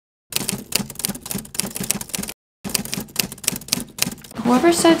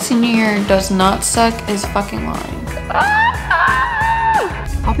Whoever said senior year does not suck is fucking lying.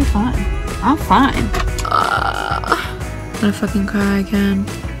 I'll be fine. I'm fine. I'm gonna fucking cry again.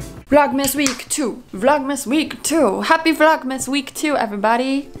 Vlogmas week 2. Vlogmas week 2. Happy Vlogmas week 2,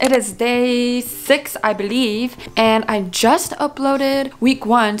 everybody. It is day 6, I believe. And I just uploaded week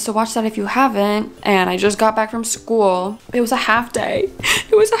 1, so watch that if you haven't. And I just got back from school. It was a half day.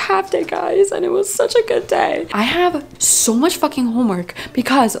 It was a half day, guys, and it was such a good day. I have so much fucking homework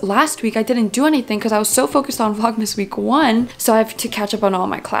because last week I didn't do anything because I was so focused on Vlogmas week 1. So I have to catch up on all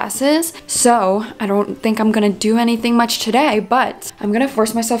my classes. So I don't think I'm gonna do anything much today, but I'm gonna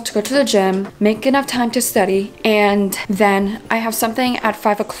force myself to go to the gym, make enough time to study, and then I have something at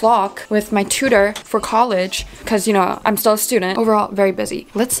 5 o'clock with my tutor for college because, you know, I'm still a student. Overall, very busy.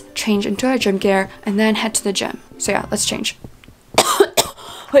 Let's change into our gym gear and then head to the gym. So yeah, let's change.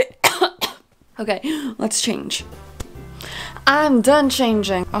 Wait. Okay, let's change. I'm done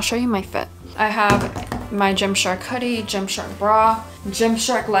changing. I'll show you my fit. I have my Gymshark hoodie, Gymshark bra,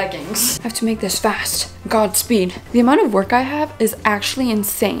 Gymshark leggings. I have to make this fast. Godspeed. The amount of work I have is actually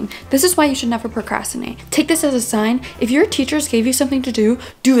insane. This is why you should never procrastinate. Take this as a sign. If your teachers gave you something to do,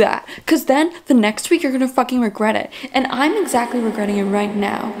 do that. Because then the next week you're gonna fucking regret it. And I'm exactly regretting it right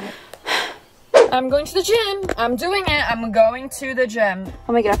now. I'm going to the gym. I'm doing it. I'm going to the gym. I'm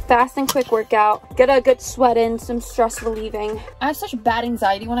gonna get a fast and quick workout, get a good sweat in, some stress relieving. I have such bad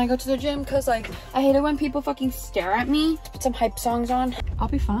anxiety when I go to the gym because, like, I hate it when people fucking stare at me. Put some hype songs on. I'll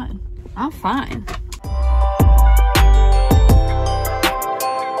be fine. I'm fine.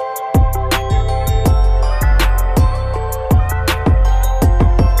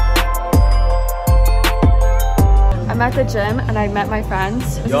 I'm at the gym and I met my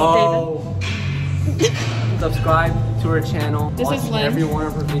friends. This is David. Subscribe to her channel. This is Lynn. Every one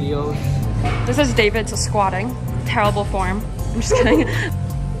of her videos. This is David squatting. Terrible form. I'm just kidding.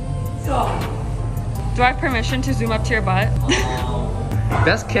 Do I have permission to zoom up to your butt?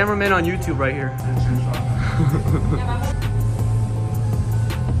 Best cameraman on YouTube right here.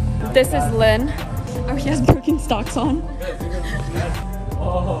 This is Lynn. Oh, he has Birkenstocks on.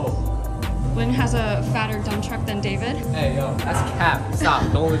 Oh. Lynn has a fatter dump truck than David. Hey, yo, that's cap.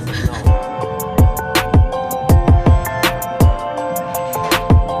 Stop. Don't listen. No.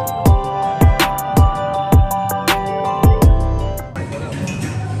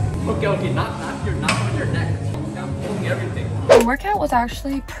 Okay, not on your neck. I'm pulling everything. The workout was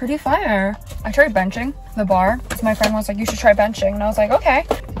actually pretty fire. I tried benching the bar. My friend was like, you should try benching. And I was like, okay.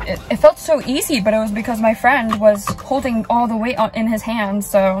 It felt so easy, but it was because my friend was holding all the weight in his hands.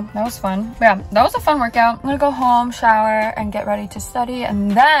 So that was fun. But yeah, that was a fun workout. I'm gonna go home, shower, and get ready to study.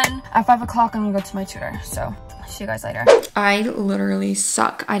 And then at 5 o'clock, I'm gonna go to my tutor. So see you guys later. I literally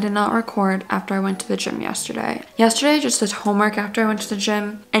suck. I did not record after I went to the gym yesterday. Yesterday, just did homework after I went to the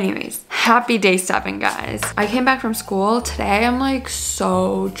gym. Anyways, happy day 7, guys. I came back from school. Today, I'm like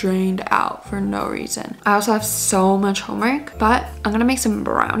so drained out for no reason. I also have so much homework, but I'm gonna make some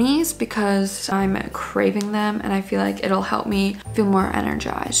brownies because I'm craving them and I feel like it'll help me feel more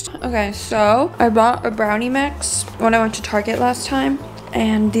energized. Okay, so I bought a brownie mix when I went to Target last time.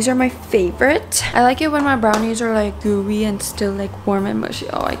 And these are my favorite. I like it when my brownies are like gooey and still like warm and mushy.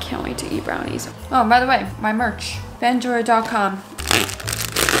 Oh, I can't wait to eat brownies. Oh, by the way, my merch, Bandura.com.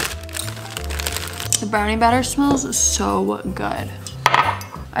 The brownie batter smells so good.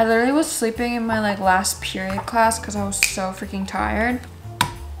 I literally was sleeping in my like last period class because I was so freaking tired.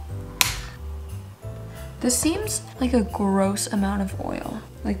 This seems like a gross amount of oil.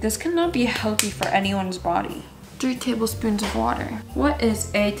 Like this cannot be healthy for anyone's body. 3 tablespoons of water. What is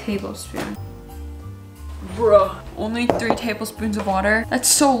a tablespoon? Bruh, only 3 tablespoons of water? That's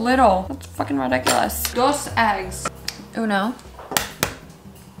so little. That's fucking ridiculous. 2 eggs. Oh no.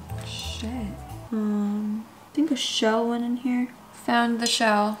 Shit. I think a shell went in here. Found the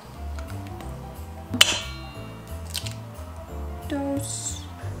shell. 2.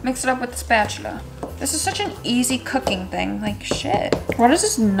 Mix it up with a spatula. This is such an easy cooking thing. Like shit. Why does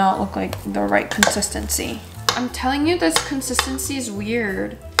this not look like the right consistency? I'm telling you, this consistency is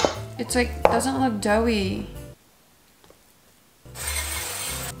weird. It's like, doesn't look doughy.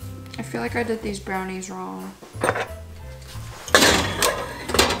 I feel like I did these brownies wrong.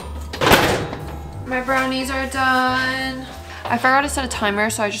 My brownies are done. I forgot to set a timer,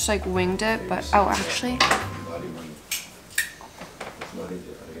 so I just like winged it, but oh, actually.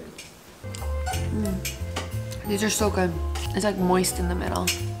 These are so good. It's like moist in the middle.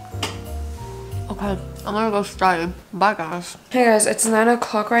 Okay, I'm gonna go study. Bye, guys. Hey guys, it's 9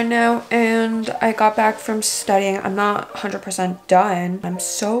 o'clock right now, and I got back from studying. I'm not 100% done. I'm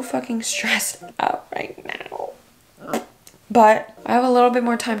so fucking stressed out right now. But I have a little bit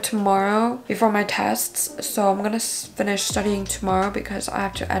more time tomorrow before my tests, so I'm gonna finish studying tomorrow because I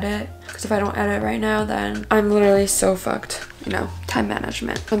have to edit. Because if I don't edit right now, then I'm literally so fucked. You know, time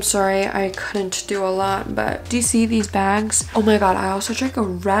management. I'm sorry I couldn't do a lot, but do you see these bags? Oh my god, I also drank a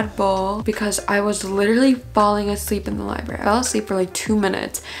Red Bull because I was literally falling asleep in the library. I fell asleep for like 2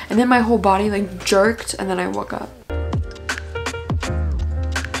 minutes and then my whole body like jerked and then I woke up.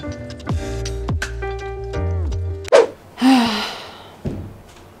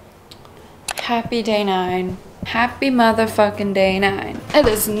 Happy day 9. Happy motherfucking day 9. It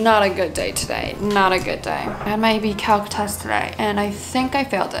is not a good day today. Not a good day. I had my AB Calc test today and I think I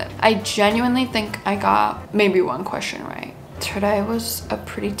failed it. I genuinely think I got maybe 1 question right. Today was a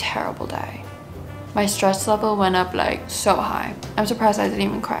pretty terrible day. My stress level went up like so high. I'm surprised I didn't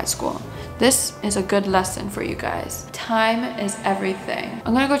even cry at school. This is a good lesson for you guys. Time is everything.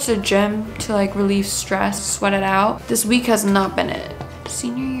 I'm gonna go to the gym to like relieve stress, sweat it out. This week has not been it.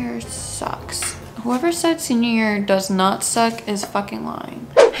 Senior year sucks. Whoever said senior year does not suck is fucking lying.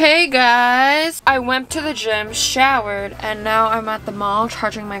 Hey guys, I went to the gym, showered, and now I'm at the mall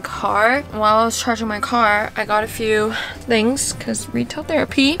charging my car. And while I was charging my car, I got a few things because retail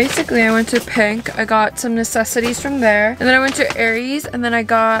therapy. Basically, I went to Pink. I got some necessities from there. And then I went to Aries and then I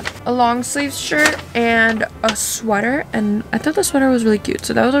got a long sleeve shirt and a sweater. And I thought the sweater was really cute.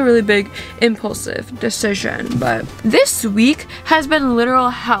 So that was a really big impulsive decision. But this week has been literal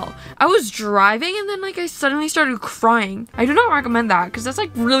hell. I was driving and then like I suddenly started crying. I do not recommend that because that's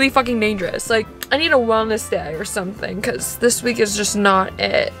like really fucking dangerous. Like I need a wellness day or something because this week is just not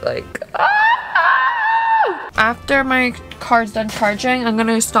it. Like after my car's done charging, I'm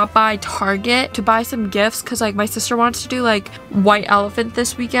gonna stop by Target to buy some gifts because like my sister wants to do like white elephant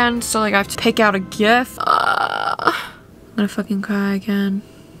this weekend, so like I have to pick out a gift. I'm gonna fucking cry again.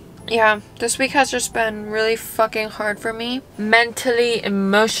 Yeah, this week has just been really fucking hard for me. Mentally,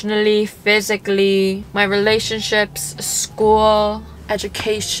 emotionally, physically, my relationships, school,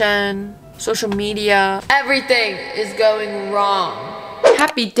 education, social media. Everything is going wrong.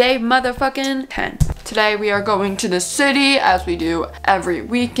 Happy day motherfucking 10. Today we are going to the city as we do every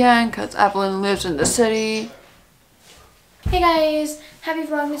weekend because Evelyn lives in the city. Hey guys, happy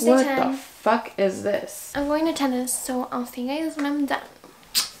Vlogmas day 10. What the fuck is this? I'm going to tennis, so I'll see you guys when I'm done.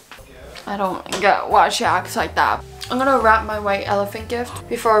 I don't get why she acts like that. I'm gonna wrap my white elephant gift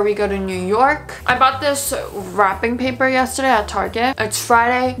before we go to New York. I bought this wrapping paper yesterday at Target. It's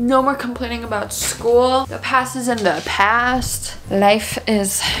Friday. No more complaining about school. The past is in the past. Life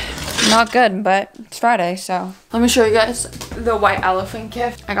is not good, but it's Friday, so. Let me show you guys the white elephant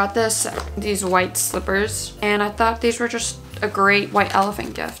gift. I got these white slippers, and I thought these were just a great white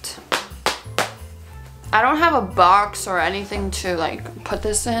elephant gift. I don't have a box or anything to like put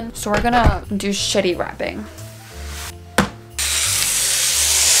this in, so we're gonna do shitty wrapping.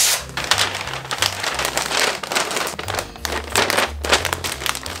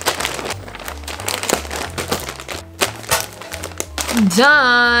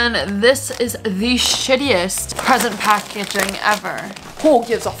 Done! This is the shittiest present packaging ever. Who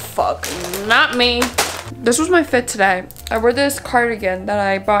gives a fuck? Not me. This was my fit today. I wore this cardigan that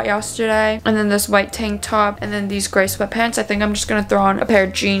I bought yesterday, and then this white tank top, and then these gray sweatpants. I think I'm just gonna throw on a pair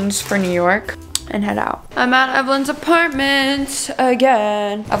of jeans for New York and head out. I'm at Evelyn's apartment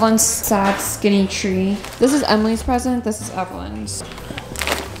again. Evelyn's sad skinny tree. This is Emily's present. This is Evelyn's.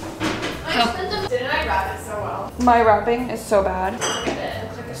 Didn't I wrap it so well? My wrapping is so bad.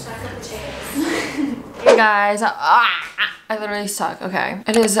 It's like a stack of potatoes. Hey guys, I literally suck. Okay,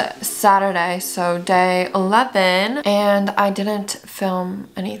 it is Saturday, so day 11, and I didn't film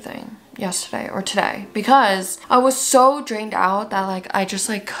anything yesterday or today because I was so drained out that like I just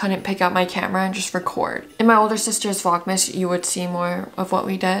like couldn't pick up my camera and just record. In my older sister's Vlogmas, you would see more of what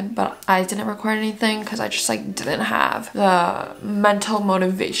we did, but I didn't record anything because I just like didn't have the mental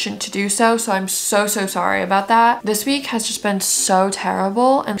motivation to do so. So I'm so sorry about that. This week has just been so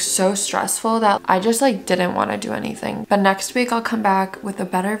terrible and so stressful that I just like didn't want to do anything. But next week I'll come back with a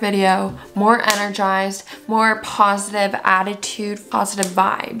better video, more energized, more positive attitude, positive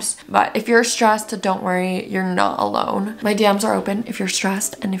vibes. But if you're stressed, don't worry, you're not alone. My DMs are open if you're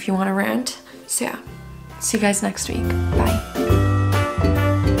stressed and if you want to rant. So yeah, see you guys next week. Bye.